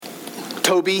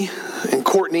Toby and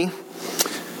Courtney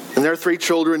and their 3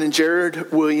 children, and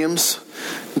Jared Williams,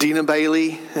 Dina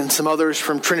Bailey, and some others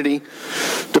from Trinity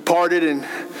departed and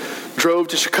drove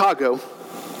to Chicago.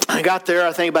 I got there,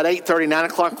 I think, about 8:30, 9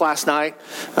 o'clock last night,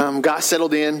 got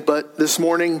settled in. But this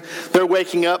morning, they're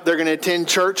waking up. They're going to attend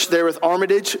church there with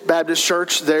Armitage Baptist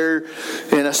Church. They're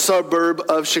in a suburb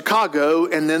of Chicago.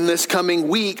 And then this coming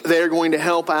week, they're going to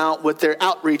help out with their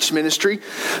outreach ministry.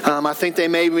 I think they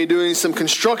may be doing some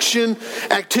construction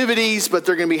activities, but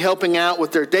they're going to be helping out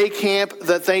with their day camp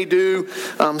that they do,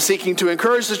 seeking to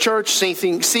encourage the church,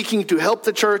 seeking to help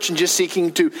the church, and just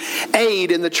seeking to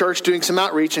aid in the church, doing some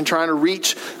outreach and trying to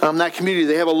reach that community.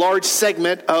 They have a large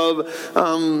segment of,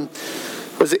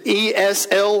 was it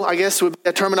ESL, I guess would be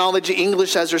a terminology,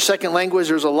 English as their second language.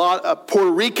 There's a lot of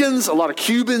Puerto Ricans, a lot of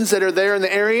Cubans that are there in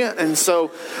the area. And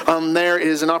so there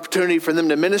is an opportunity for them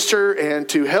to minister and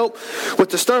to help with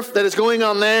the stuff that is going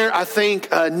on there. I think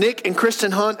Nick and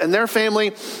Kristen Hunt and their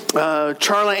family,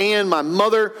 Charla Ann, my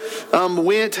mother,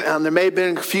 went. There may have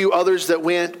been a few others that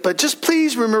went. But just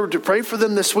please remember to pray for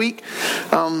them this week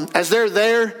as they're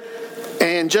there.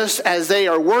 And just as they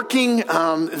are working,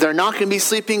 they're not going to be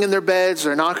sleeping in their beds.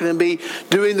 They're not going to be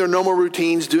doing their normal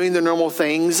routines, doing their normal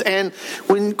things. And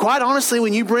quite honestly,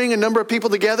 when you bring a number of people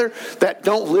together that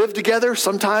don't live together,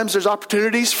 sometimes there's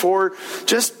opportunities for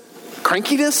just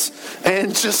crankiness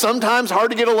and just sometimes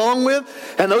hard to get along with.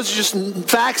 And those are just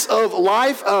facts of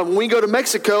life. When we go to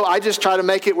Mexico, I just try to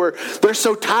make it where they're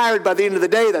so tired by the end of the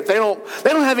day that they don't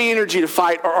have any energy to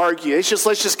fight or argue. It's just,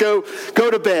 let's just go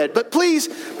to bed. But please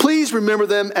remember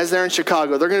them as they're in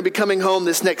Chicago. They're going to be coming home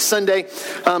this next Sunday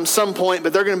some point,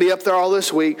 but they're going to be up there all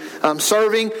this week,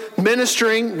 serving,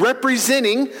 ministering,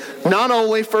 representing not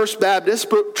only First Baptist,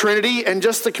 but Trinity and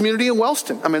just the community in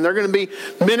Wellston. I mean, they're going to be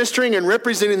ministering and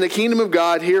representing the kingdom of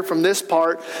God here from this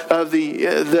part of the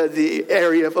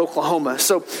area of Oklahoma.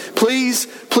 So please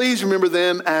remember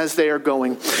them as they are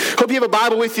going. Hope you have a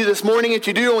Bible with you this morning. If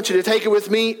you do, I want you to take it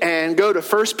with me and go to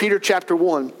 1 Peter chapter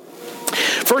 1.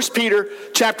 1 Peter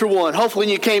chapter 1. Hopefully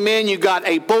when you came in, you got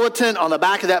a bulletin. On the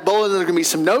back of that bulletin, there's going to be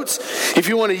some notes. If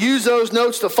you want to use those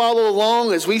notes to follow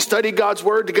along as we study God's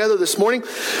Word together this morning.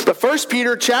 But 1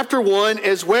 Peter chapter 1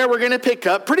 is where we're going to pick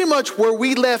up pretty much where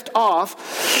we left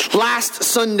off last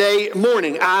Sunday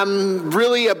morning. I'm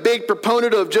really a big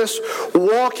proponent of just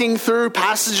walking through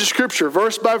passages of Scripture,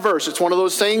 verse by verse. It's one of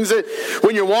those things that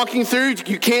when you're walking through,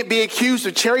 you can't be accused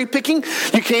of cherry picking.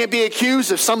 You can't be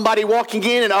accused of somebody walking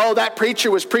in and, oh, that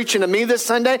preacher was preaching to me this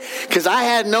Sunday, because I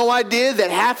had no idea that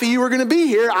half of you were going to be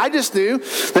here. I just knew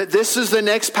that this is the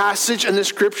next passage in the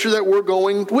Scripture that we're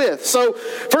going with. So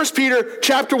 1 Peter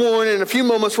chapter 1, in a few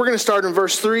moments, we're going to start in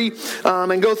verse 3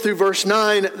 and go through verse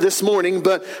 9 this morning.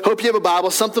 But hope you have a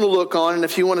Bible, something to look on. And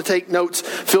if you want to take notes,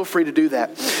 feel free to do that.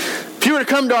 If you were to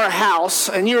come to our house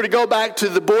and you were to go back to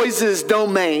the boys'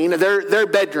 domain, their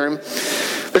bedroom,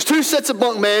 there's 2 sets of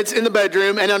bunk beds in the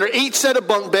bedroom, and under each set of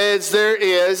bunk beds, there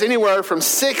is anywhere from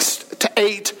 6 to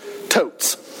 8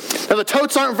 totes. Now, the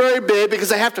totes aren't very big because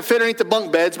they have to fit underneath the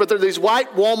bunk beds, but they're these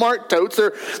white Walmart totes.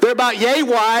 They're about yay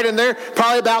wide, and they're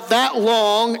probably about that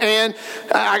long. And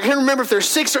I can't remember if there's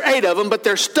 6 or 8 of them, but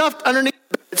they're stuffed underneath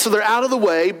the bed, so they're out of the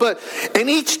way. And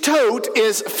each tote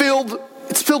is filled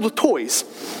with toys.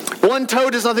 One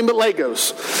tote is nothing but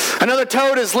Legos. Another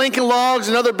tote is Lincoln Logs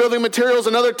and other building materials.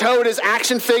 Another tote is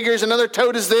action figures. Another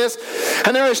tote is this.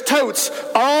 And there is totes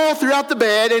all throughout the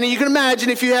bed. And you can imagine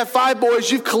if you have 5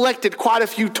 boys, you've collected quite a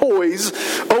few toys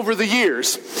over the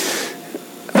years.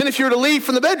 Then if you were to leave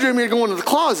from the bedroom, you're going to the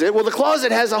closet. Well, the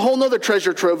closet has a whole other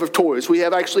treasure trove of toys. We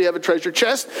actually have a treasure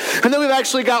chest. And then we've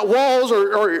actually got walls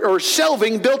or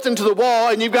shelving built into the wall.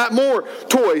 And you've got more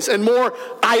toys and more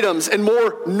items and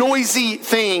more noisy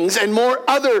things and more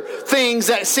other things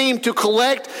that seem to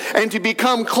collect and to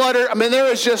become clutter. I mean,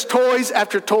 there is just toys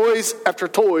after toys after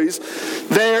toys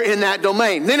there in that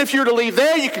domain. Then if you were to leave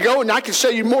there, you could go and I can show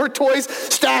you more toys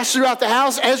stashed throughout the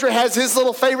house. Ezra has his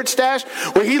little favorite stash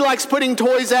where he likes putting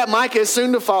toys that Micah is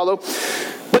soon to follow.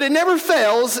 But it never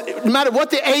fails, no matter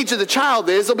what the age of the child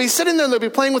is, they'll be sitting there and they'll be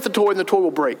playing with the toy and the toy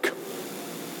will break.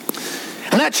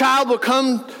 And that child will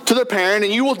come to their parent,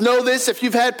 and you will know this if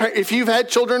you've had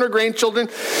children or grandchildren,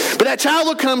 but that child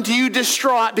will come to you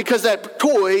distraught because that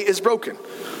toy is broken.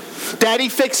 Daddy,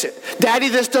 fix it. Daddy,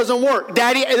 this doesn't work.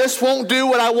 Daddy, this won't do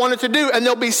what I want it to do. And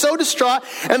they'll be so distraught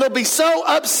and they'll be so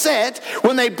upset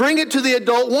when they bring it to the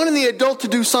adult, wanting the adult to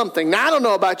do something. Now, I don't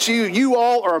know about you. You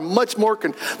all are much more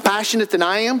compassionate than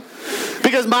I am.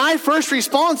 Because my first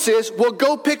response is, well,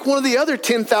 go pick one of the other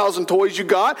 10,000 toys you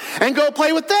got and go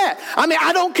play with that. I mean,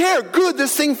 I don't care. Good,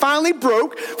 this thing finally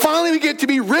broke. Finally, we get to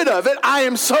be rid of it. I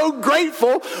am so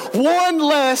grateful. One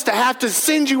less to have to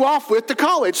send you off with to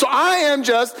college. So I am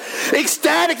just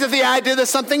ecstatic at the idea that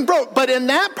something broke. But in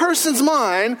that person's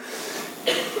mind,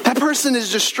 that person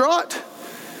is distraught,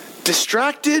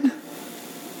 distracted,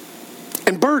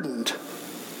 and burdened.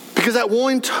 Because that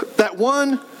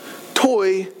one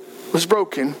toy was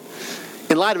broken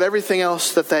in light of everything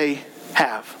else that they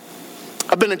have.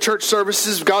 I've been in church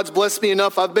services. God's blessed me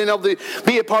enough. I've been able to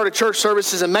be a part of church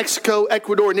services in Mexico,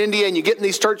 Ecuador, and India, and you get in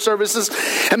these church services,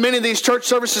 and many of these church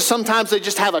services, sometimes they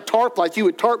just have a tarp, like you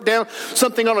would tarp down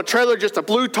something on a trailer, just a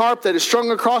blue tarp that is strung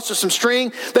across with some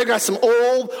string. They've got some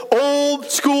old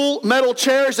school metal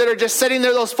chairs that are just sitting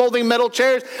there, those folding metal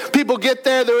chairs. People get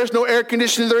there is no air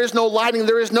conditioning, there is no lighting,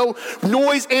 there is no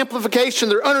noise amplification.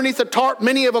 They're underneath the tarp.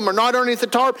 Many of them are not underneath the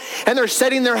tarp, and they're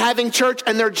sitting there having church,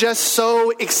 and they're just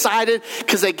so excited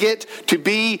because they get to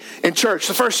be in church.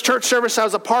 The first church service I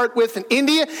was a part with in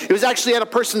India, it was actually at a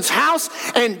person's house,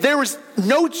 and there was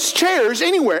no chairs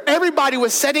anywhere. Everybody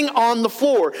was sitting on the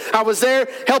floor. I was there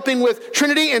helping with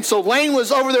Trinity, and so Lane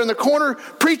was over there in the corner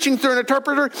preaching through an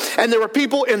interpreter, and there were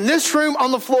people in this room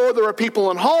on the floor, there were people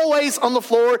in hallways on the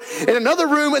floor, in another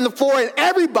room in the floor, and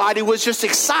everybody was just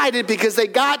excited because they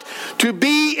got to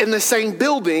be in the same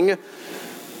building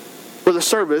where the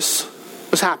service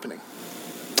was happening.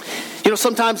 You know,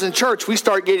 sometimes in church, we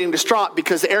start getting distraught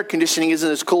because the air conditioning isn't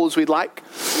as cool as we'd like,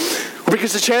 or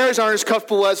because the chairs aren't as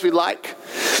comfortable as we'd like.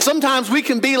 Sometimes we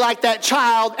can be like that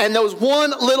child, and those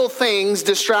one little things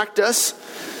distract us,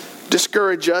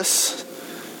 discourage us,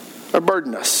 or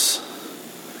burden us.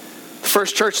 The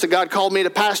first church that God called me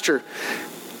to pastor,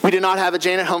 we did not have a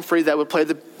Janet Humphrey that would play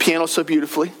the piano so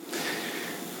beautifully.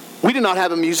 We did not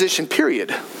have a musician,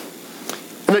 period.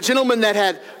 And the gentleman that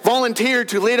had volunteered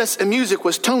to lead us in music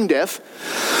was tone deaf.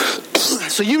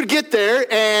 So you would get there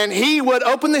and he would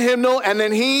open the hymnal, and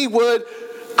then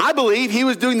I believe he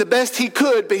was doing the best he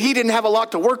could, but he didn't have a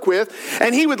lot to work with.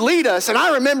 And he would lead us. And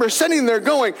I remember sitting there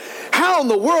going, how in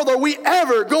the world are we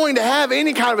ever going to have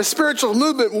any kind of a spiritual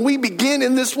movement when we begin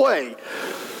in this way?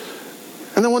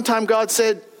 And then one time God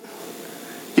said,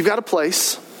 you've got a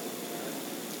place.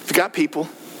 You've got people.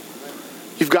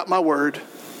 You've got my word.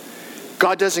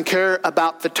 God doesn't care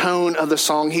about the tone of the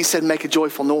song. He said, make a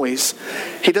joyful noise.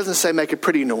 He doesn't say make a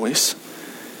pretty noise.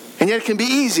 And yet it can be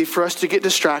easy for us to get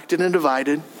distracted and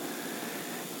divided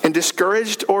and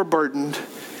discouraged or burdened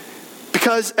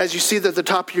because, as you see at the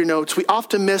top of your notes, we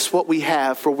often miss what we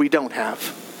have for we don't have.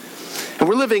 And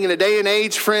we're living in a day and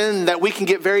age, friend, that we can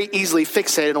get very easily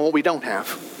fixated on what we don't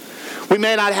have. We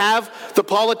may not have the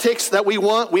politics that we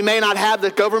want. We may not have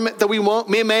the government that we want.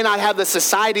 We may not have the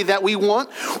society that we want.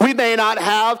 We may not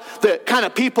have the kind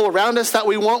of people around us that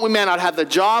we want. We may not have the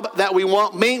job that we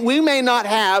want. We may not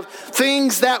have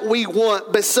things that we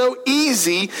want. But so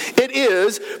easy it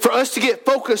is for us to get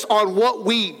focused on what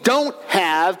we don't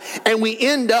have, and we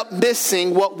end up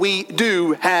missing what we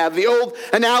do have. The old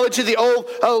analogy, the old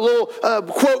little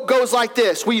quote goes like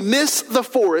this: we miss the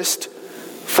forest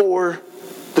for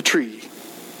the tree.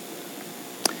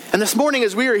 And this morning,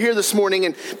 as we are here this morning,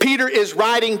 and Peter is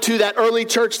writing to that early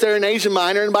church there in Asia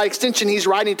Minor, and by extension, he's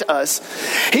writing to us.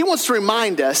 He wants to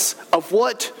remind us of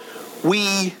what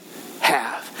we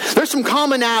have. There's some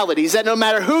commonalities that no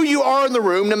matter who you are in the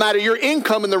room, no matter your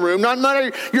income in the room, no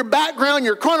matter your background,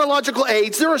 your chronological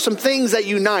age, there are some things that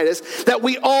unite us that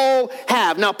we all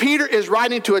have. Now, Peter is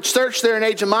writing to a church there in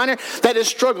Asia Minor that is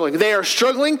struggling. They are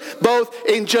struggling both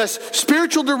in just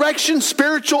spiritual direction,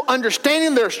 spiritual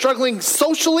understanding. They're struggling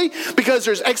socially because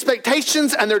there's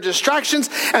expectations and there's distractions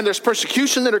and there's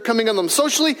persecution that are coming on them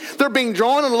socially. They're being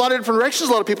drawn in a lot of different directions.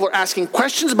 A lot of people are asking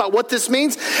questions about what this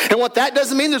means and what that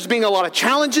doesn't mean. There's being a lot of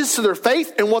challenges to their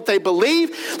faith and what they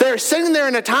believe. They're sitting there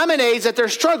in a time and age that they're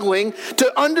struggling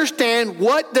to understand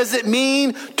what does it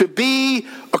mean to be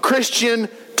a Christian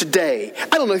today.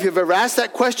 I don't know if you've ever asked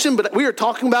that question, but we were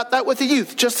talking about that with the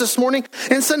youth just this morning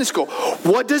in Sunday school.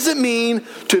 What does it mean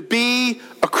to be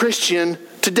a Christian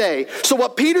today? So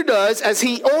what Peter does, as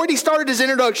he already started his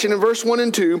introduction in verse 1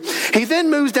 and 2, he then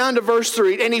moves down to verse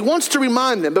 3, and he wants to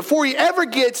remind them, before he ever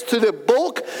gets to the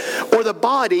bulk or the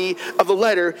body of the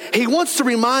letter, he wants to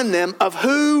remind them of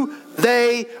who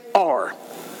they are.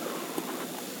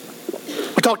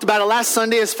 We talked about it last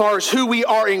Sunday as far as who we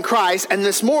are in Christ. And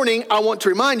this morning, I want to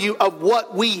remind you of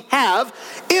what we have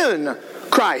in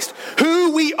Christ.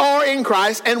 Who we are in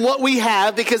Christ and what we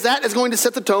have, because that is going to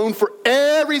set the tone for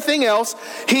everything else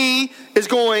he is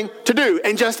going to do.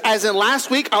 And just as in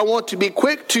last week, I want to be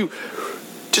quick to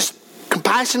just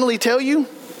compassionately tell you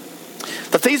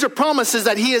that these are promises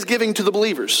that he is giving to the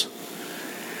believers.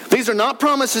 These are not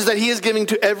promises that he is giving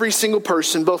to every single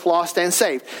person, both lost and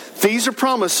saved. These are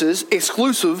promises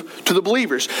exclusive to the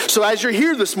believers. So as you're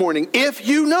here this morning, if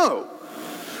you know,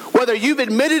 whether you've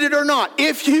admitted it or not,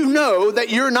 if you know that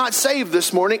you're not saved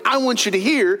this morning, I want you to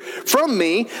hear from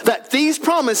me that these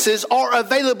promises are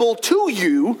available to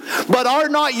you, but are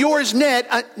not yours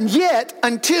yet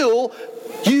until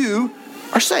you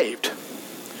are saved.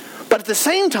 But at the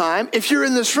same time, if you're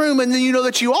in this room and then you know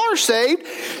that you are saved,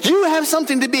 you have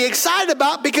something to be excited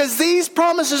about, because these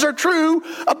promises are true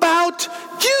about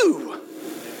you.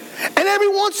 And every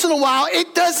once in a while,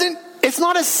 it's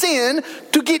not a sin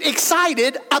to get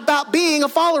excited about being a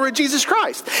follower of Jesus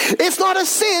Christ. It's not a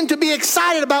sin to be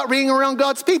excited about being around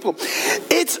God's people.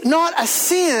 It's not a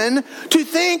sin to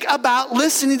think about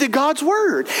listening to God's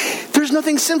word. There's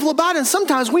nothing sinful about it. And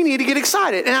sometimes we need to get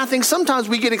excited. And I think sometimes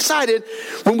we get excited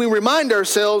when we remind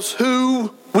ourselves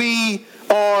who we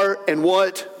are and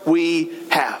what we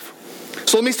have.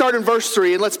 So let me start in verse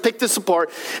 3, and let's pick this apart.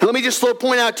 And let me just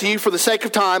point out to you, for the sake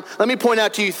of time, let me point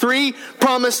out to you 3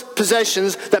 promised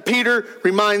possessions that Peter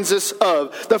reminds us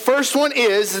of. The first one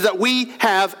is that we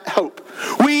have hope.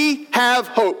 We have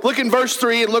hope. Look in verse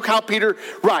 3 and look how Peter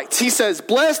writes. He says,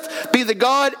 "Blessed be the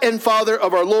God and Father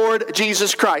of our Lord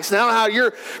Jesus Christ." Now, how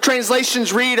your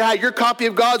translations read, how your copy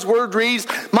of God's word reads,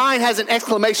 mine has an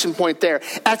exclamation point there.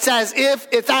 That's as if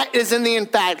that is in the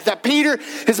emphatic, that Peter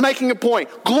is making a point.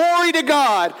 Glory to God.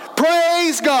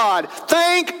 Praise God.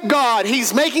 Thank God.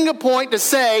 He's making a point to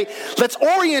say, let's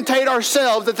orientate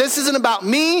ourselves that this isn't about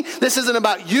me. This isn't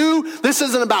about you. This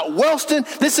isn't about Wellston.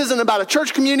 This isn't about a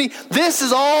church community. This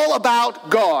is all about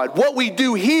God. What we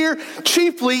do here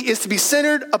chiefly is to be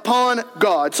centered upon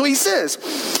God. So he says,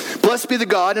 "Blessed be the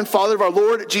God and Father of our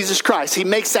Lord Jesus Christ." He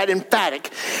makes that emphatic.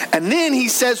 And then he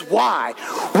says, why?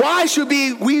 Why should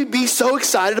we be so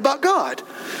excited about God?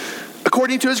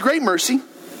 According to his great mercy,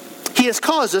 he has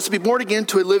caused us to be born again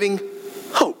to a living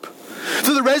hope,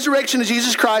 through the resurrection of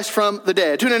Jesus Christ from the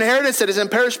dead, to an inheritance that is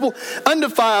imperishable,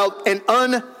 undefiled, and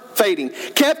unfading,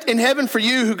 kept in heaven for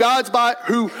you, who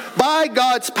by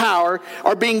God's power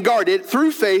are being guarded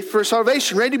through faith for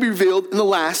salvation, ready to be revealed in the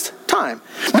last time.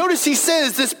 Notice he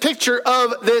says this picture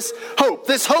of this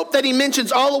hope that he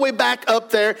mentions all the way back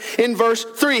up there in verse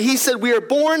 3. He said, we are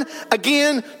born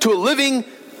again to a living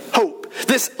hope.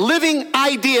 This living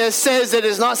idea says it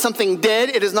is not something dead.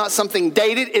 It is not something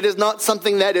dated. It is not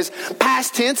something that is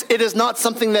past tense. It is not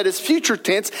something that is future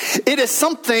tense. It is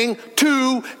something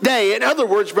today. In other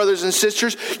words, brothers and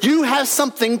sisters, you have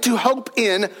something to hope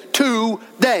in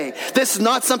today. This is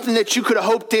not something that you could have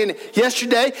hoped in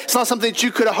yesterday. It's not something that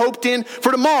you could have hoped in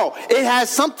for tomorrow. It has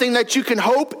something that you can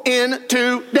hope in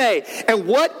today. And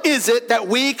what is it that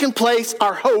we can place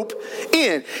our hope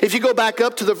in? If you go back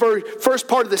up to the very first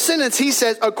part of the sentence, he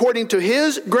says, according to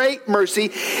his great mercy,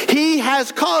 he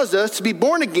has caused us to be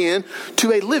born again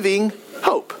to a living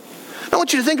hope. I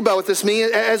want you to think about what this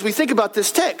means as we think about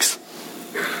this text.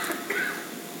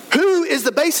 Who is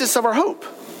the basis of our hope?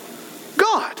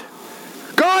 God.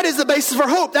 God is the basis of our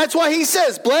hope. That's why he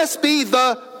says, blessed be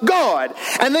the God.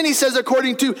 And then he says,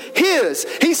 according to his.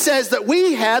 He says that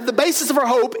we have, the basis of our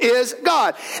hope is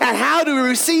God. And how do we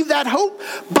receive that hope?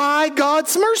 By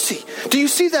God's mercy. Do you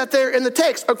see that there in the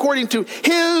text? According to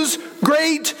his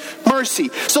great mercy.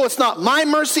 So it's not my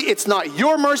mercy. It's not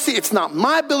your mercy. It's not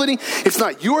my ability. It's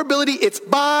not your ability. It's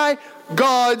by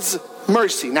God's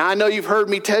mercy. Now, I know you've heard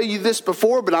me tell you this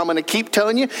before, but I'm going to keep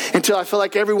telling you until I feel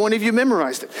like every one of you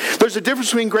memorized it. There's a difference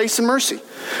between grace and mercy.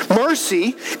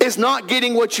 Mercy is not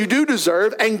getting what you do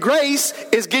deserve, and grace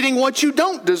is getting what you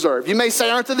don't deserve. You may say,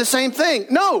 aren't they the same thing?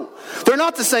 No, they're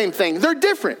not the same thing. They're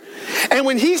different. And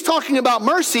when he's talking about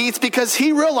mercy, it's because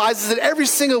he realizes that every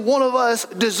single one of us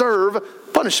deserve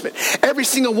punishment. Every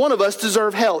single one of us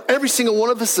deserve hell. Every single one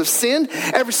of us has sinned.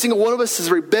 Every single one of us has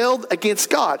rebelled against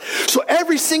God. So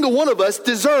every single one of us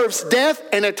deserves death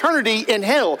and eternity in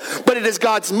hell. But it is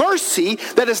God's mercy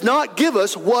that does not give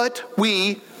us what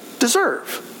we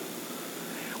deserve.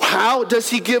 How does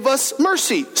he give us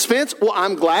mercy, Spence? Well,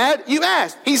 I'm glad you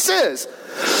asked. He says,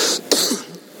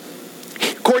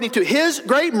 according to his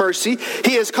great mercy,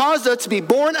 he has caused us to be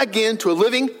born again to a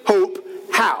living hope.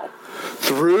 How?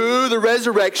 Through the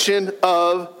resurrection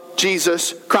of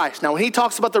Jesus Christ. Now, when he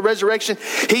talks about the resurrection,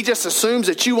 he just assumes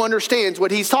that you understand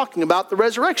what he's talking about, the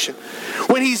resurrection.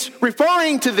 When he's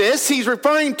referring to this, he's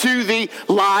referring to the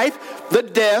life, the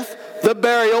death, the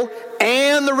burial,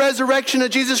 and the resurrection of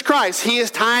Jesus Christ. He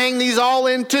is tying these all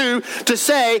into to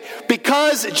say,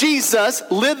 because Jesus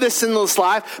lived this sinless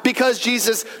life, because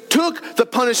Jesus took the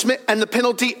punishment and the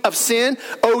penalty of sin,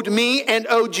 owed me and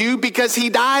owed you, because he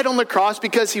died on the cross,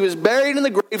 because he was buried in the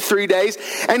grave 3 days,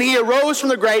 and he arose from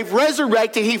the grave,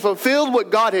 resurrected. He fulfilled what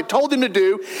God had told him to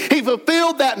do. He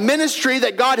fulfilled that ministry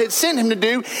that God had sent him to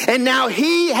do, and now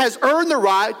he has earned the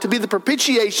right to be the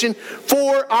propitiation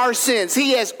for our sins.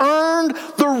 He has earned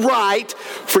the right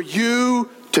for you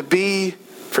to be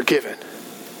forgiven.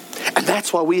 And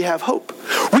that's why we have hope.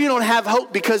 We don't have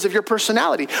hope because of your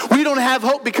personality. We don't have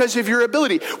hope because of your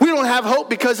ability. We don't have hope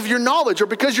because of your knowledge or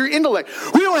because of your intellect.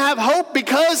 We don't have hope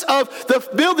because of the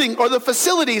building or the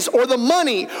facilities or the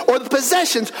money or the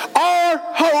possessions. Our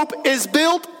hope is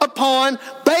based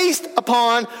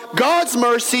upon God's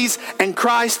mercies and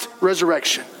Christ's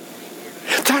resurrection.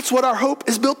 That's what our hope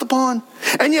is built upon.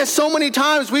 And yet so many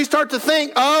times we start to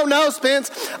think, oh no,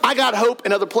 Spence, I got hope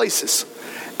in other places.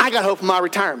 I got hope in my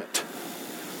retirement.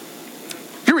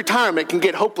 Your retirement can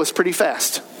get hopeless pretty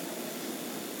fast.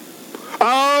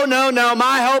 Oh no,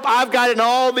 my hope, I've got it in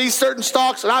all these certain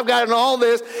stocks and I've got it in all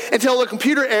this, until the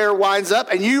computer error winds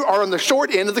up and you are on the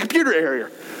short end of the computer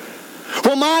error.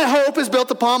 Well, my hope is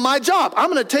built upon my job.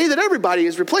 I'm going to tell you that everybody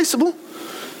is replaceable.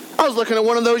 I was looking at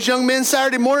one of those young men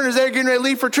Saturday morning as they were getting ready to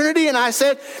leave for Trinity, and I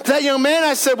said to that young man,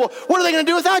 I said, well, what are they going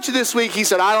to do without you this week? He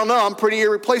said, I don't know. I'm pretty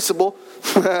irreplaceable.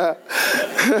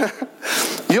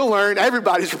 You'll learn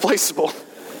everybody's replaceable.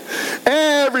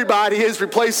 Everybody is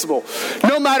replaceable.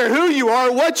 No matter who you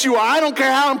are, what you are, I don't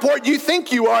care how important you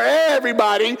think you are,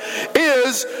 everybody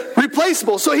is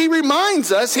replaceable. So he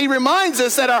reminds us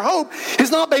that our hope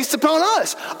is not based upon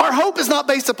us. Our hope is not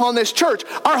based upon this church.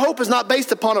 Our hope is not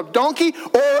based upon a donkey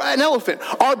or an elephant.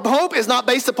 Our hope is not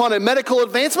based upon a medical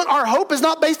advancement. Our hope is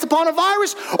not based upon a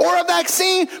virus or a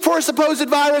vaccine for a supposed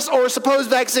virus or a supposed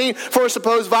vaccine for a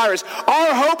supposed virus.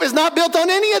 Our hope is not built on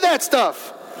any of that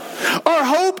stuff. Our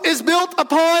hope is built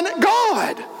upon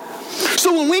God.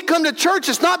 So when we come to church,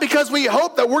 it's not because we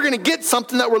hope that we're going to get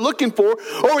something that we're looking for,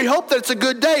 or we hope that it's a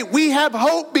good day. We have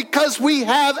hope because we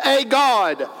have a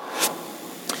God.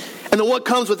 And then what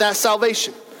comes with that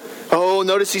salvation? Oh,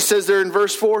 notice he says there in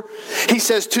verse 4, he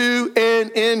says to an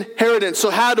inheritance.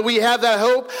 So how do we have that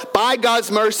hope? By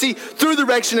God's mercy, through the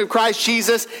resurrection of Christ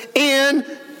Jesus, in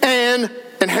an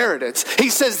inheritance. He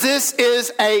says this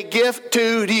is a gift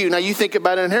to you. Now you think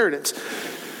about an inheritance.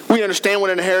 We understand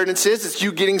what an inheritance is. It's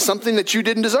you getting something that you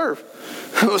didn't deserve.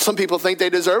 Some people think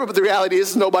they deserve it, but the reality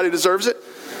is nobody deserves it.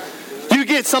 You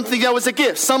get something that was a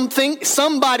gift. Something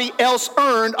somebody else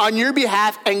earned on your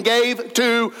behalf and gave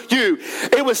to you.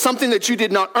 It was something that you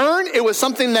did not earn. It was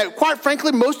something that, quite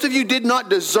frankly, most of you did not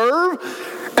deserve.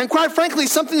 And quite frankly,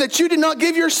 something that you did not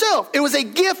give yourself. It was a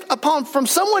gift from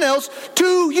someone else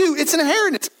to you. It's an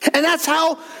inheritance. And that's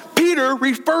how Peter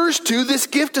refers to this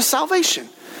gift of salvation.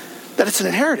 That it's an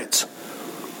inheritance.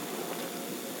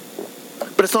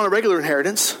 But it's not a regular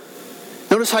inheritance.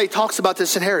 Notice how he talks about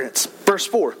this inheritance. Verse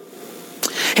 4.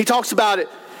 He talks about it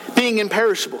being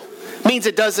imperishable. It means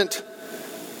it doesn't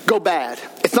go bad.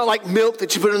 It's not like milk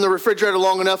that you put in the refrigerator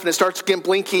long enough and it starts to get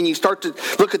blinky and you start to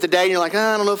look at the day and you're like,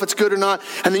 I don't know if it's good or not.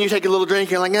 And then you take a little drink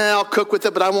and you're like, I'll cook with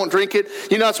it, but I won't drink it.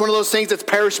 You know, it's one of those things that's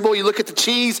perishable. You look at the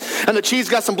cheese and the cheese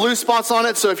got some blue spots on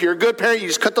it. So if you're a good parent, you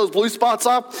just cut those blue spots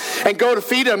off and go to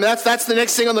feed them. That's the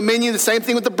next thing on the menu. The same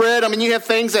thing with the bread. I mean, you have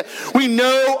things that we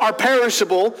know are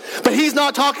perishable, but he's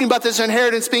not talking about this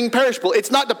inheritance being perishable.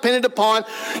 It's not dependent upon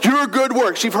your good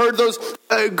works. You've heard those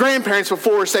grandparents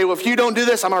before say, well, if you don't do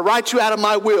this, I'm going to write you out of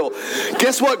my will.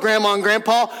 Guess what, Grandma and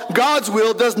Grandpa? God's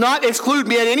will does not exclude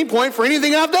me at any point for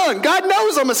anything I've done. God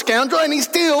knows I'm a scoundrel, and he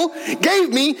still gave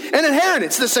me an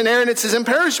inheritance. This inheritance is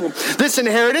imperishable. This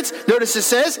inheritance, notice it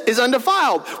says, is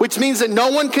undefiled, which means that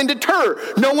no one can deter.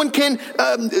 No one can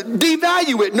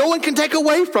devalue it. No one can take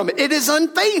away from it. It is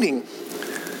unfading,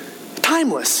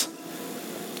 timeless.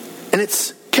 And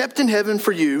it's kept in heaven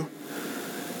for you,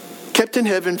 kept in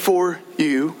heaven for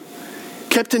you,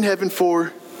 kept in heaven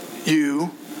for you,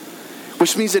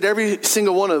 which means that every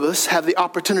single one of us have the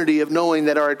opportunity of knowing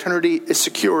that our eternity is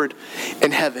secured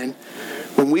in heaven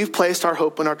when we've placed our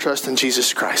hope and our trust in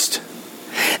Jesus Christ.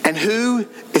 And who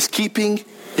is keeping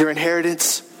your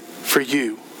inheritance for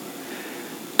you?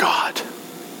 God.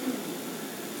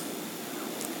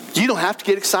 You don't have to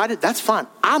get excited. That's fine.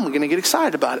 I'm going to get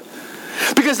excited about it.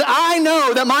 Because I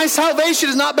know that my salvation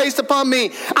is not based upon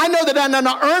me. I know that I did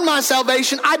not earn my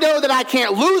salvation. I know that I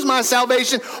can't lose my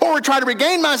salvation or try to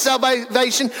regain my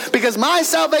salvation, because my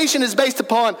salvation is based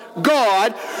upon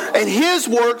God and His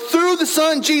work through the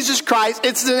Son, Jesus Christ.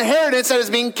 It's an inheritance that is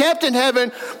being kept in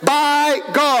heaven by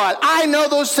God. I know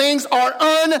those things are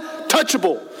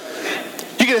untouchable.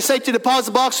 You get a safety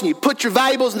deposit box and you put your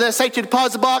valuables in that safety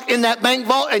deposit box in that bank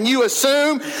vault, and you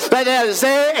assume that that is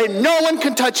there and no one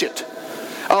can touch it.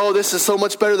 Oh, this is so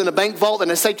much better than a bank vault and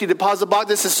a safety deposit box.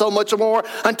 This is so much more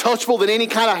untouchable than any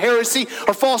kind of heresy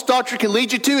or false doctrine can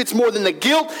lead you to. It's more than the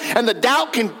guilt and the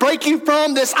doubt can break you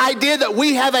from this idea that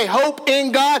we have a hope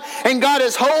in God, and God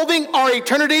is holding our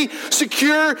eternity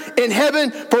secure in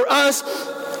heaven for us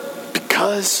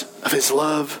because of His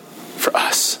love for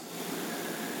us.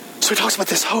 So he talks about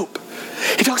this hope.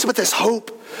 He talks about this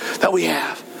hope that we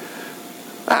have.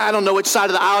 I don't know which side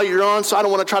of the aisle you're on, so I don't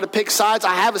want to try to pick sides.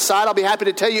 I have a side. I'll be happy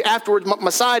to tell you afterwards what my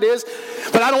side is.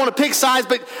 But I don't want to pick sides,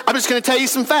 but I'm just going to tell you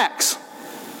some facts.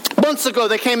 Months ago,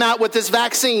 they came out with this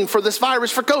vaccine for this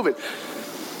virus for COVID.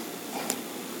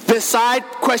 This side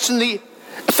questioned the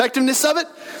effectiveness of it.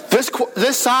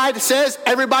 This side says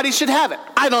everybody should have it.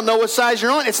 I don't know what side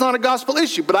you're on. It's not a gospel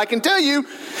issue. But I can tell you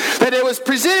that it was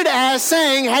presented as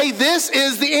saying, hey, this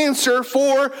is the answer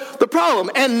for the problem.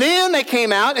 And then they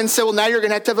came out and said, well, now you're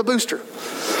going to have a booster.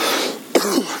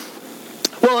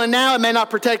 Well, and now it may not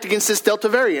protect against this Delta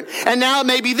variant. And now it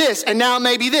may be this, and now it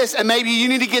may be this, and maybe you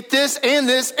need to get this, and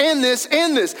this, and this,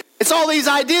 and this. It's all these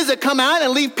ideas that come out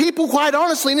and leave people, quite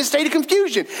honestly, in a state of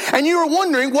confusion. And you are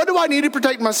wondering, what do I need to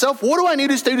protect myself? What do I need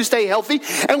to do to stay healthy?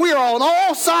 And we are on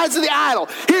all sides of the aisle.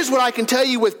 Here's what I can tell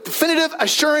you with definitive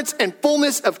assurance and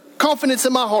fullness of confidence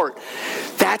in my heart.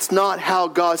 That's not how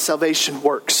God's salvation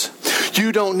works.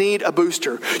 You don't need a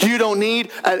booster. You don't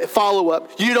need a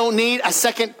follow-up. You don't need a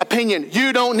second opinion.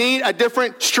 You don't need a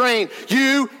different strain.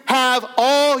 You have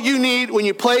all you need when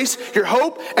you place your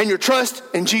hope and your trust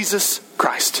in Jesus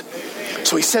Christ.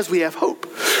 So he says we have hope.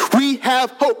 We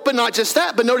have hope, but not just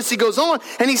that. But notice he goes on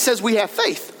and he says we have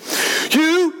faith.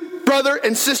 You, brother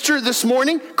and sister, this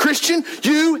morning, Christian,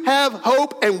 you have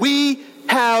hope and we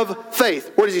have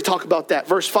faith. Where does he talk about that?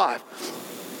 Verse 5.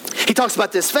 He talks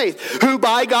about this faith, who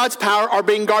by God's power are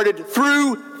being guarded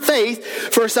through faith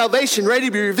for salvation ready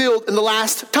to be revealed in the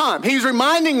last time. He's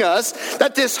reminding us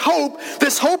that this hope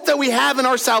that we have in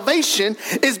our salvation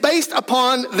is based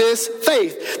upon this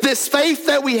faith. This faith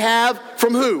that we have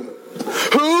from whom?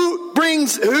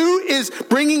 Who is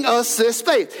bringing us this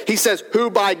faith? He says, who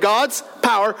by God's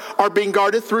power are being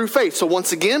guarded through faith. So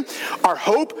once again, our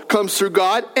hope comes through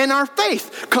God and our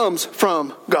faith comes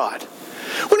from God.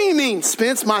 What do you mean,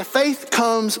 Spence? My faith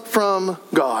comes from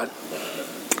God.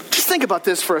 Just think about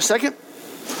this for a second.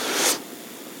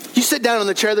 You sit down in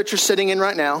the chair that you're sitting in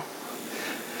right now.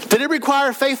 Did it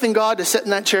require faith in God to sit in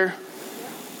that chair?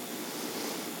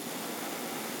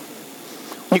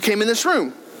 You came in this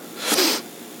room.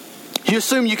 You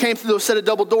assume you came through those set of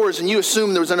double doors and you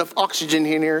assume there was enough oxygen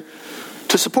in here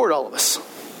to support all of us.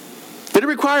 Did it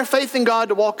require faith in God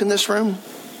to walk in this room?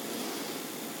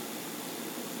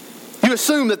 You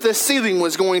assume that this ceiling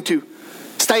was going to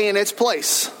stay in its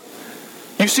place.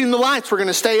 You assume the lights were going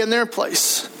to stay in their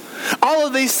place. All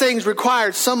of these things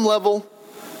required some level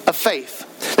of faith.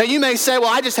 Now you may say, well,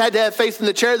 I just had to have faith in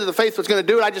the chair that the faith was going to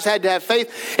do it. I just had to have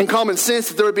faith in common sense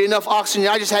that there would be enough oxygen.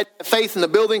 I just had to have faith in the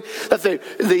building that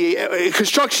the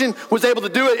construction was able to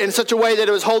do it in such a way that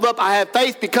it was hold up. I have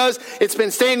faith because it's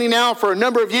been standing now for a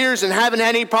number of years and haven't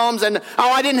had any problems. And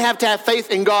I didn't have to have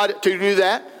faith in God to do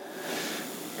that.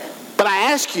 But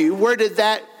I ask you, where did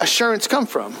that assurance come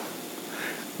from?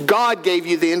 God gave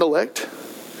you the intellect.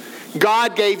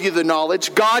 God gave you the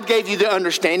knowledge. God gave you the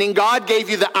understanding. God gave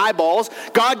you the eyeballs.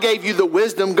 God gave you the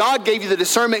wisdom. God gave you the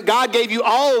discernment. God gave you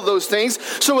all of those things.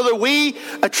 So whether we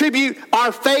attribute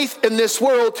our faith in this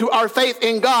world to our faith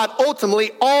in God, ultimately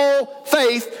all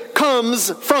faith comes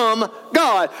from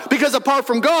God. Because apart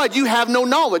from God, you have no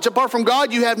knowledge. Apart from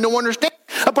God, you have no understanding.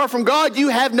 Apart from God, you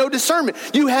have no discernment.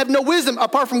 You have no wisdom.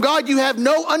 Apart from God, you have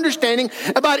no understanding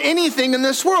about anything in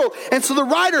this world. And so the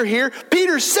writer here,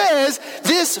 Peter says,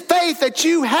 this faith that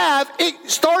you have, it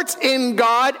starts in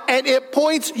God and it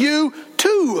points you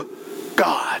to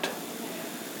God.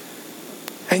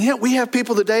 And yet we have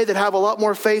people today that have a lot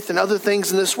more faith in other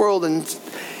things in this world, and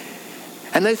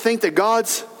they think that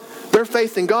their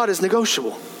faith in God is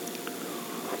negotiable.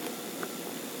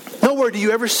 Nowhere do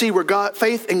you ever see where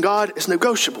faith in God is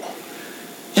negotiable.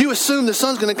 You assume the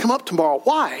sun's going to come up tomorrow.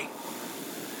 Why?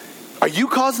 Are you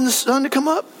causing the sun to come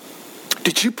up?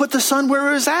 Did you put the sun where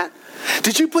it was at?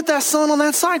 Did you put that sun on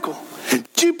that cycle?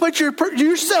 Did you put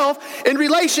yourself in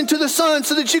relation to the sun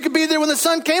so that you could be there when the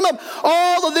sun came up?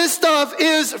 All of this stuff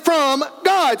is from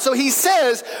God. So he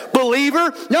says,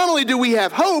 believer, not only do we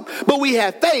have hope, but we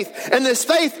have faith. And this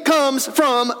faith comes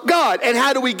from God. And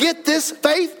how do we get this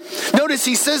faith? Notice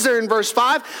he says there in verse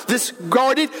 5, this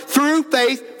guarded through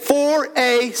faith for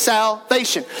a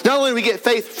salvation. Not only do we get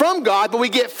faith from God, but we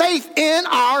get faith in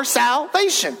our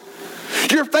salvation.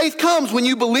 Your faith comes when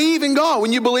you believe in God,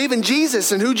 when you believe in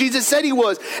Jesus and who Jesus said he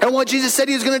was and what Jesus said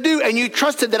he was going to do, and you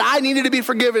trusted that I needed to be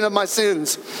forgiven of my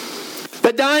sins.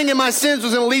 That dying in my sins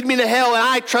was going to lead me to hell, and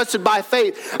I trusted by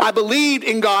faith. I believed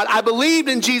in God. I believed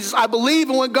in Jesus. I believed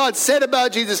in what God said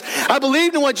about Jesus. I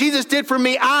believed in what Jesus did for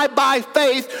me. I, by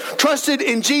faith, trusted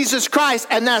in Jesus Christ,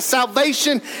 and that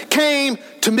salvation came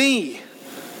to me.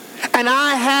 And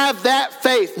I have that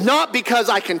faith, not because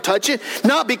I can touch it,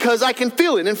 not because I can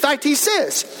feel it. In fact, he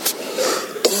says,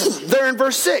 there in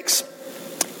verse 6,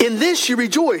 in this you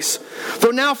rejoice, though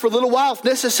now for a little while, if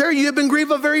necessary, you have been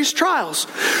grieved of various trials,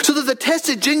 so that the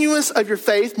tested genuineness of your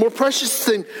faith, more precious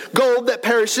than gold that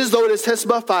perishes, though it is tested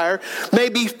by fire, may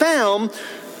be found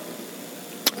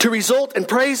to result in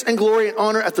praise and glory and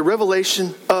honor at the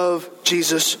revelation of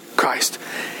Jesus Christ.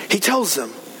 He tells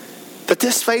them that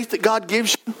this faith that God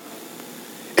gives you,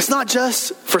 it's not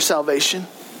just for salvation.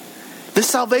 This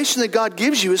salvation that God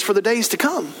gives you is for the days to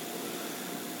come.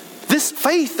 This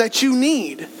faith that you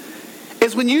need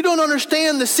is when you don't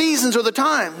understand the seasons or the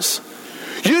times.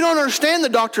 You don't understand the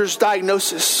doctor's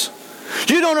diagnosis.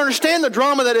 You don't understand the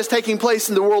drama that is taking place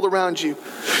in the world around you.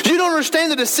 You don't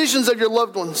understand the decisions of your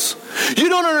loved ones. You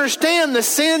don't understand the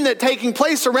sin that's taking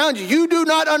place around you. You do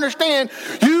not understand.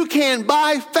 You can,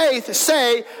 by faith,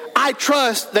 say, I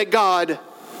trust that God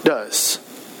does.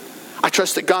 I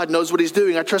trust that God knows what he's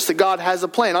doing. I trust that God has a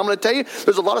plan. I'm going to tell you,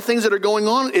 there's a lot of things that are going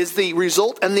on is the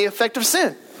result and the effect of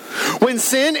sin. When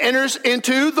sin enters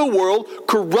into the world,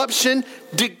 corruption,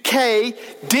 decay,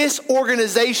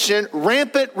 disorganization,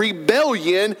 rampant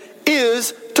rebellion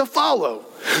is to follow.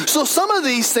 So some of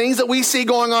these things that we see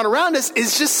going on around us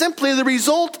is just simply the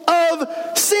result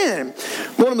of sin.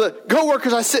 One of the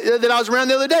co-workers that I was around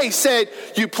the other day said,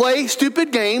 you play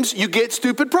stupid games, you get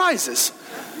stupid prizes.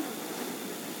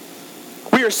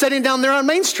 We were sitting down there on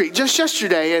Main Street just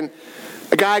yesterday, and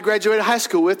a guy I graduated high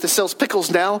school with that sells pickles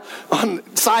now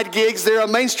on side gigs there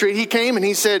on Main Street, he came and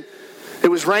he said, it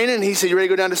was raining, and he said, you ready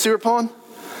to go down to Sewer Pond?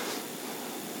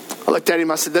 I looked at him,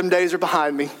 I said, them days are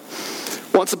behind me.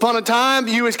 Once upon a time,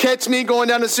 you would catch me going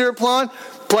down to Sewer Pond,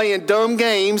 playing dumb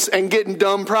games and getting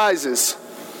dumb prizes.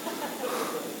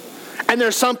 And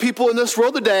there's some people in this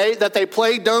world today that they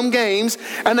play dumb games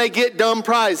and they get dumb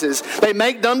prizes. They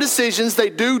make dumb decisions. They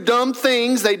do dumb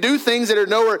things. They do things that are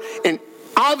nowhere in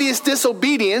obvious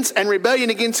disobedience and rebellion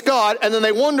against God, and then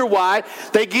they wonder why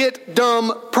they get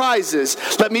dumb prizes.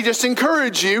 Let me just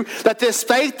encourage you that this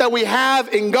faith that we have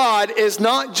in God is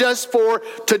not just for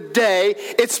today,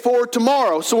 it's for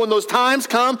tomorrow. So when those times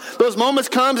come, those moments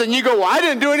come, and you go, well, I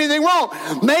didn't do anything wrong.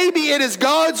 Maybe it is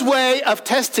God's way of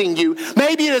testing you.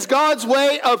 Maybe it is God's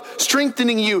way of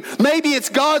strengthening you. Maybe it's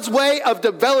God's way of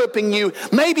developing you.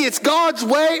 Maybe it's God's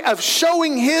way of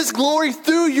showing his glory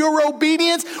through your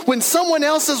obedience when someone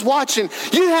else is watching.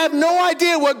 You have no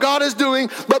idea what God is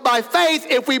doing, but by faith,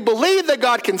 if we believe that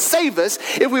God can save us,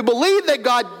 if we believe that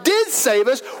God did save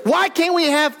us, why can't we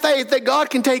have faith that God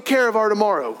can take care of our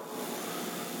tomorrow?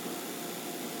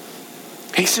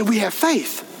 He said we have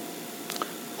faith.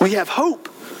 We have hope.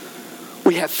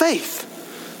 We have faith.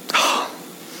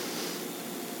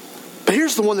 But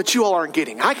here's the one that you all aren't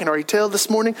getting. I can already tell this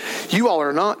morning, you all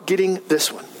are not getting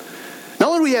this one. Not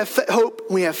only do we have hope,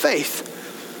 we have faith,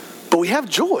 but we have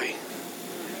joy.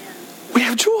 We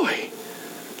have joy.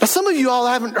 Now, some of you all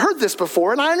haven't heard this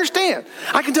before, and I understand.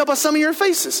 I can tell by some of your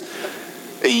faces.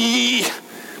 You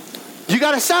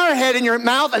got a sour head in your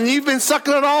mouth, and you've been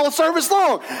sucking it all service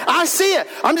long. I see it.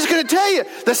 I'm just going to tell you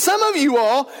that some of you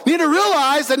all need to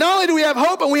realize that not only do we have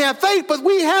hope and we have faith, but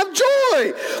we have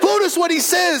joy. Notice what he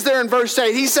says there in verse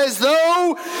 8. He says,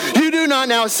 though you do not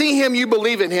now see him, you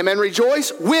believe in him, and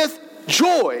rejoice with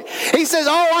joy. He says,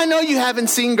 oh, I know you haven't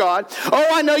seen God. Oh,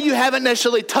 I know you haven't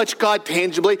necessarily touched God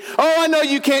tangibly. Oh, I know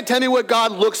you can't tell me what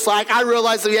God looks like. I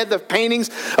realize that we had the paintings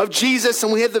of Jesus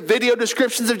and we had the video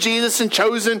descriptions of Jesus and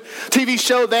Chosen TV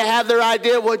show. They have their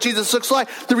idea of what Jesus looks like.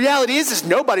 The reality is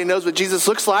nobody knows what Jesus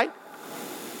looks like.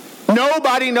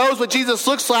 Nobody knows what Jesus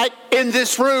looks like in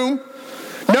this room.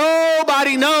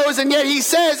 Nobody knows, and yet he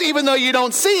says, even though you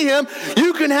don't see him,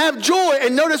 you can have joy.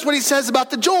 And notice what he says about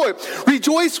the joy.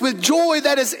 Rejoice with joy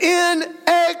that is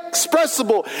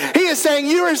inexpressible. He is saying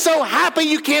you are so happy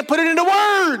you can't put it into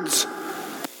words.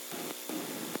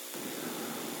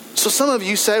 So some of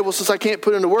you say, well, since I can't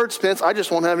put into words, Spence, I just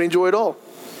won't have any joy at all.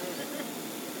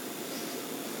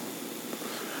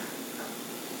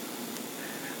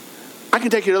 I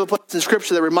can take you to other places in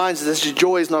Scripture that reminds us that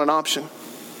joy is not an option.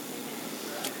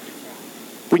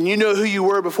 When you know who you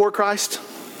were before Christ,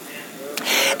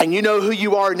 and you know who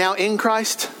you are now in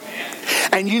Christ,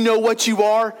 and you know what you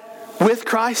are with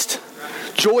Christ,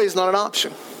 joy is not an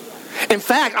option. In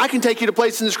fact, I can take you to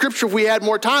places in the Scripture, if we had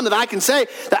more time, that I can say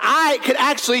that I could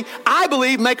actually, I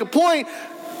believe, make a point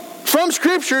from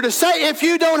Scripture to say if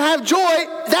you don't have joy,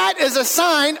 that is a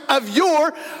sign of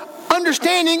your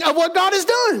understanding of what God has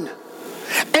done.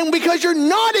 And because you're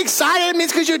not excited, it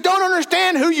means because you don't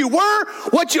understand who you were,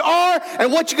 what you are,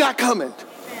 and what you got coming.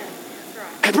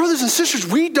 And brothers and sisters,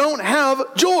 we don't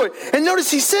have joy. And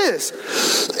notice he says,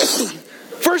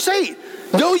 verse 8,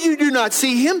 though you do not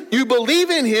see him, you believe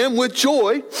in him with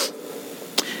joy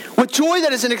that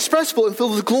is inexpressible and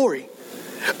filled with glory,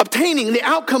 obtaining the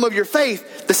outcome of your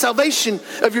faith, the salvation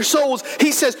of your souls.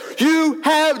 He says, you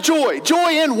have joy.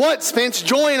 Joy in what, Spence?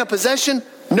 Joy in a possession?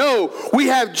 No, we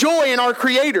have joy in our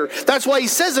Creator. That's why he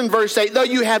says in verse 8, though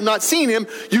you have not seen him,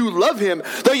 you love him.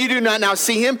 Though you do not now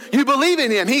see him, you believe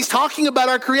in him. He's talking about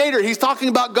our Creator. He's talking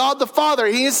about God the Father.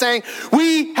 He is saying,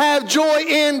 we have joy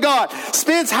in God.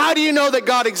 Spence, how do you know that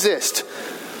God exists?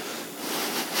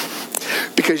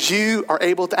 Because you are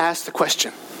able to ask the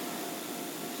question.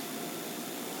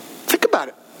 Think about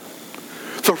it.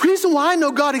 The reason why I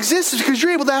know God exists is because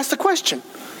you're able to ask the question.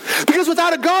 Because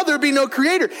without a God, there'd be no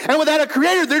creator. And without a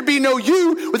creator, there'd be no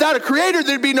you. Without a creator,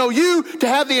 there'd be no you to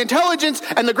have the intelligence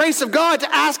and the grace of God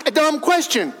to ask a dumb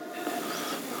question.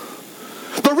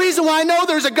 The reason why I know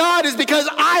there's a God is because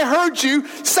I heard you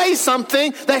say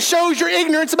something that shows your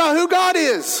ignorance about who God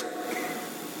is.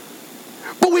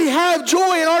 But we have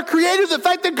joy in our Creator, the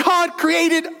fact that God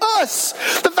created us,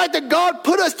 the fact that God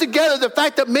put us together, the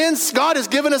fact that God has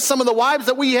given us some of the wives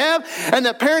that we have, and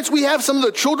that parents we have, some of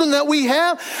the children that we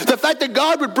have, the fact that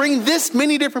God would bring this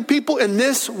many different people in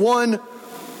this one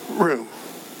room.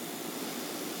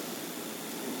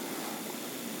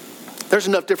 There's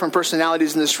enough different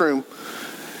personalities in this room.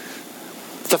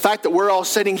 The fact that we're all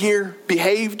sitting here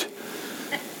behaved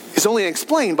is only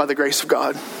explained by the grace of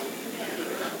God.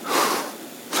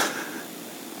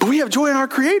 But we have joy in our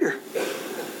Creator.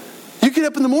 You get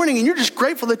up in the morning and you're just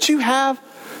grateful that you have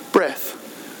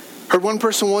breath. Heard one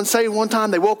person once say one time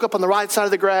they woke up on the right side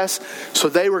of the grass, so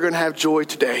they were going to have joy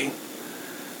today.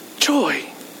 Joy.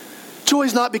 Joy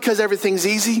is not because everything's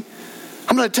easy.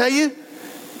 I'm going to tell you,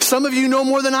 some of you know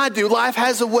more than I do. Life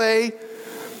has a way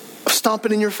of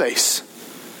stomping in your face.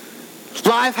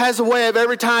 Life has a way of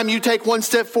every time you take one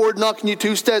step forward, knocking you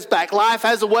 2 steps back. Life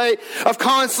has a way of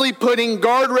constantly putting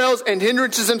guardrails and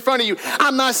hindrances in front of you.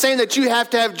 I'm not saying that you have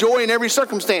to have joy in every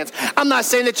circumstance. I'm not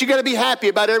saying that you got to be happy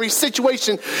about every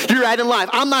situation you're at in life.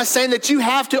 I'm not saying that you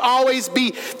have to always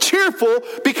be cheerful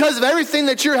because of everything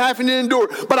that you're having to endure.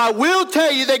 But I will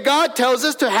tell you that God tells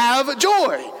us to have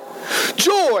joy.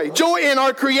 Joy. Joy in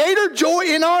our Creator, joy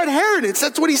in our inheritance.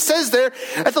 That's what he says there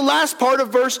at the last part of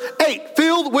verse 8.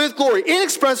 Filled with glory.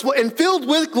 Inexpressible and filled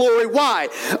with glory. Why?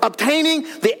 Obtaining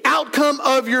the outcome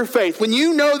of your faith. When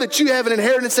you know that you have an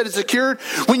inheritance that is secured,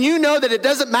 when you know that it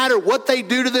doesn't matter what they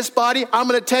do to this body, I'm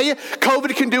going to tell you,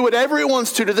 COVID can do whatever it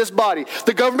wants to this body.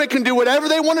 The government can do whatever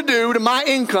they want to do to my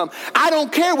income. I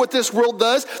don't care what this world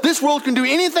does. This world can do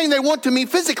anything they want to me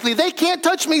physically. They can't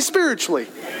touch me spiritually.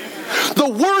 The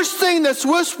worst thing that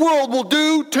this world will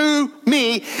do to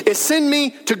me is send me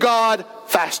to God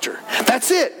faster.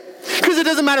 That's it. Because it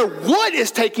doesn't matter what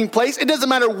is taking place. It doesn't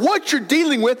matter what you're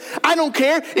dealing with. I don't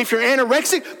care if you're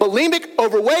anorexic, bulimic,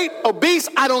 overweight, obese.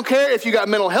 I don't care if you got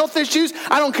mental health issues.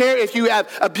 I don't care if you have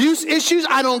abuse issues.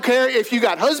 I don't care if you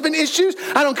got husband issues.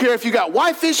 I don't care if you got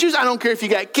wife issues. I don't care if you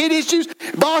got kid issues,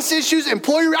 boss issues,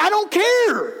 employer. I don't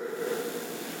care.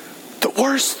 The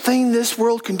worst thing this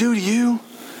world can do to you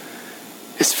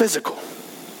is physical.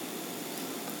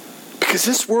 Because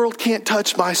this world can't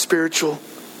touch my spiritual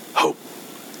hope.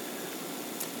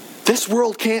 This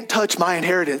world can't touch my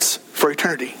inheritance for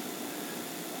eternity.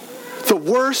 The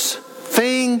worst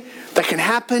thing that can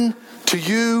happen to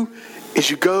you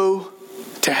is you go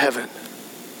to heaven.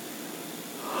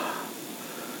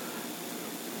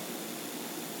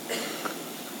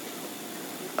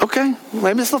 Okay,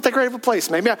 maybe it's not that great of a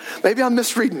place. Maybe I'm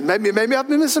misreading. Maybe I've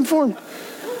been misinformed.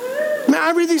 Man,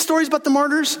 I read these stories about the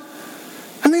martyrs,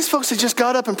 and these folks that just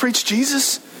got up and preached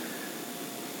Jesus.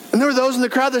 And there were those in the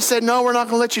crowd that said, no, we're not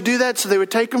going to let you do that. So they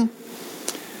would take them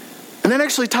and then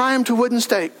actually tie them to a wooden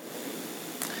stake.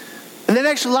 And then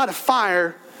actually light a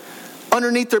fire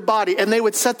underneath their body, and they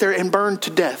would sit there and burn to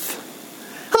death.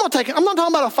 I'm not talking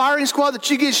about a firing squad that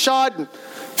you get shot in a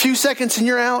few seconds and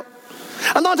you're out.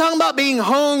 I'm not talking about being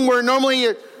hung where normally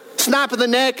you snap in the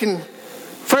neck and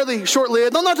fairly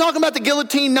short-lived. I'm not talking about the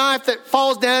guillotine knife that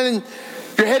falls down and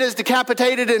your head is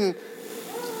decapitated in a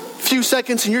few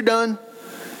seconds and you're done.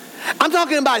 I'm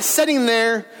talking about sitting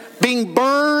there being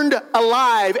burned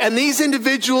alive, and these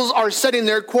individuals are sitting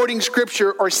there quoting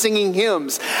scripture or singing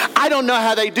hymns. I don't know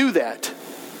how they do that.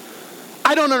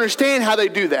 I don't understand how they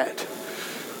do that.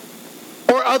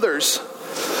 Or others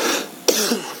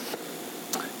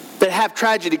that have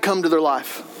tragedy come to their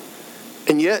life,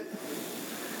 and yet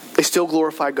they still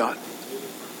glorify God.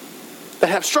 That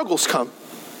have struggles come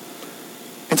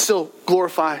and still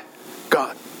glorify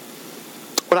God.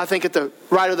 What I think at the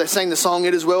writer that sang the song,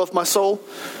 "It Is Well With My Soul,"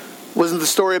 wasn't the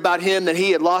story about him that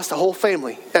he had lost a whole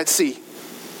family at sea.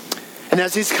 And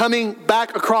as he's coming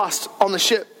back across on the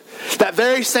ship, that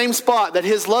very same spot that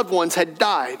his loved ones had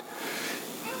died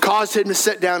caused him to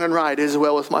sit down and write, "It is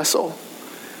well with my soul."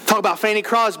 Talk about Fanny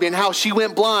Crosby and how she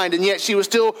went blind, and yet she was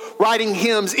still writing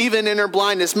hymns even in her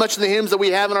blindness, much of the hymns that we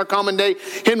have in our common day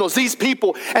hymnals. These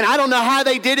people, and I don't know how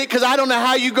they did it, because I don't know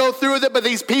how you go through with it, but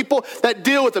these people that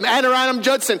deal with them. Adoniram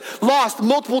Judson lost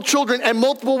multiple children and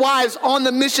multiple wives on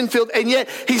the mission field, and yet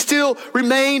he still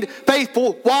remained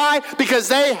faithful. Why? Because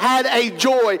they had a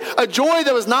joy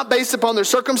that was not based upon their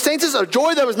circumstances, a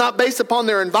joy that was not based upon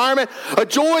their environment, a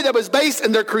joy that was based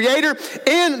in their Creator,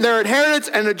 in their inheritance,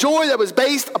 and a joy that was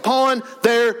based upon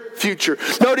their future.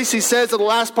 Notice he says in the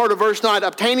last part of verse 9,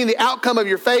 obtaining the outcome of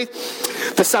your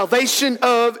faith, the salvation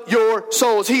of your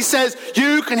souls. He says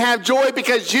you can have joy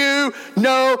because you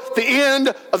know the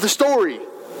end of the story.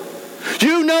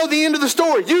 You know the end of the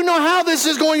story. You know how this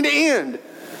is going to end.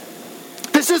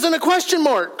 This isn't a question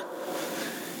mark.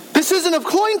 This isn't a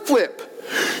coin flip.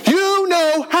 You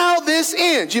know how this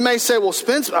ends. You may say, well,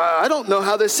 Spence, I don't know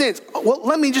how this ends. Well,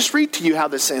 let me just read to you how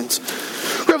this ends.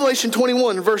 Revelation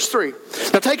 21, verse 3.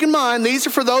 Now take in mind, these are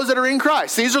for those that are in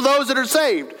Christ. These are those that are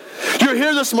saved. You're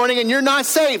here this morning and you're not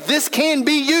saved. This can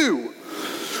be you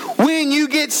when you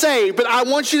get saved. But I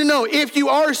want you to know, if you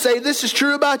are saved, this is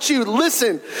true about you.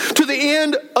 Listen to the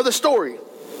end of the story.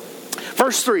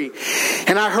 Verse 3,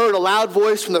 and I heard a loud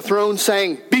voice from the throne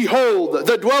saying, behold,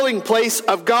 the dwelling place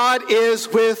of God is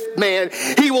with man.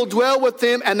 He will dwell with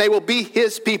them, and they will be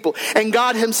his people. And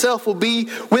God himself will be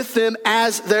with them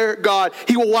as their God.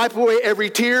 He will wipe away every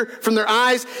tear from their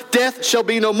eyes. Death shall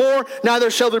be no more.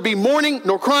 Neither shall there be mourning,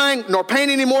 nor crying, nor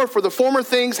pain anymore, for the former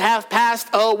things have passed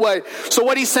away. So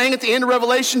what he's saying at the end of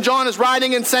Revelation, John is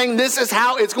writing and saying this is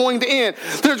how it's going to end.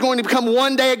 There's going to become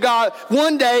one day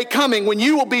coming when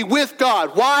you will be with God.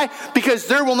 Why? Because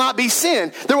there will not be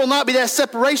sin. There will not be that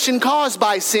separation caused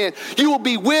by sin. You will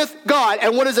be with God.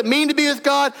 And what does it mean to be with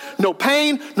God? No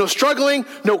pain, no struggling,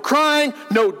 no crying,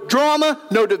 no drama,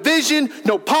 no division,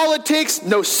 no politics,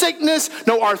 no sickness,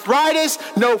 no arthritis,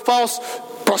 no false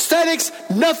prosthetics,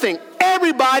 nothing.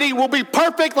 Everybody will be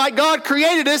perfect like God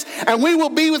created us, and we will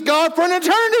be with God for an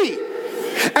eternity.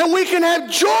 And we can have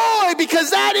joy because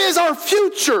that is our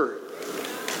future.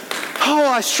 Oh,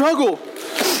 I struggle.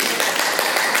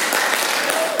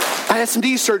 I had some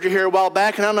knee surgery here a while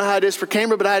back, and I don't know how it is for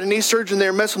Canberra, but I had a knee surgeon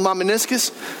there messing with my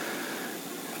meniscus.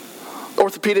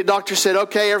 Orthopedic doctor said,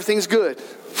 okay, everything's good.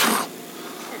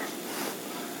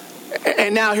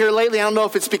 And now here lately, I don't know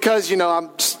if it's because,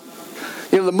 I'm just,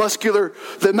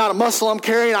 the amount of muscle I'm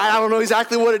carrying, I don't know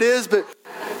exactly what it is, but,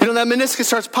 that meniscus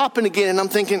starts popping again, and I'm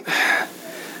thinking,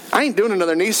 I ain't doing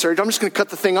another knee surgery. I'm just going to cut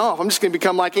the thing off. I'm just going to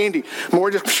become like Andy.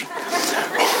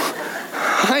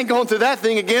 I ain't going through that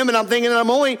thing again, but I'm thinking I'm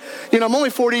only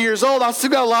 40 years old. I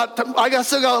still got a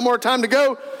lot more time to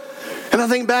go. And I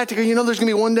think back to go, there's going to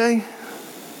be one day.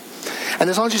 And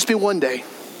it's not just be one day.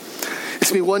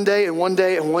 It's going to be one day and one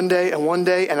day and one day and one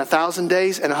day and 1,000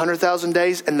 days and 100,000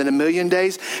 days and then 1,000,000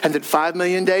 days and then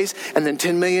 5,000,000 days and then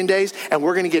 10,000,000 days. And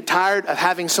we're going to get tired of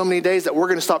having so many days that we're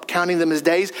going to stop counting them as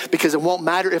days, because it won't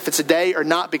matter if it's a day or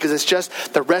not, because it's just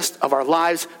the rest of our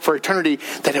lives for eternity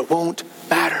that it won't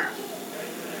matter.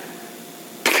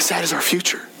 Because that is our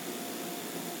future.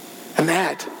 And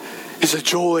that is a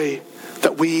joy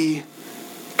that we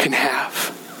can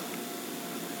have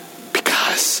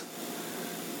because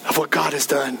of what God has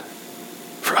done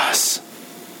for us.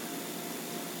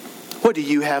 What do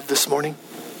you have this morning?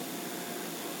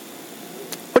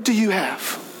 What do you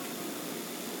have?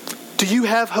 Do you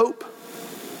have hope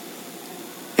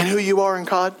in who you are in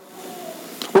God?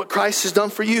 What Christ has done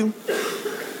for you?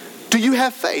 Do you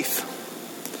have faith?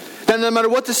 That no matter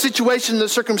what the situation, the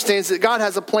circumstance, that God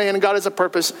has a plan and God has a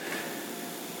purpose,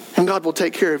 and God will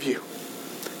take care of you.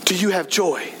 Do you have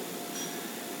joy?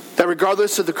 That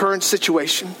regardless of the current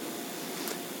situation,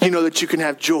 you know that you can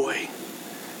have joy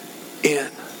in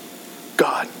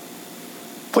God.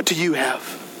 What do you have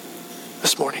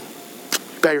this morning?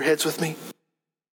 Bow your heads with me.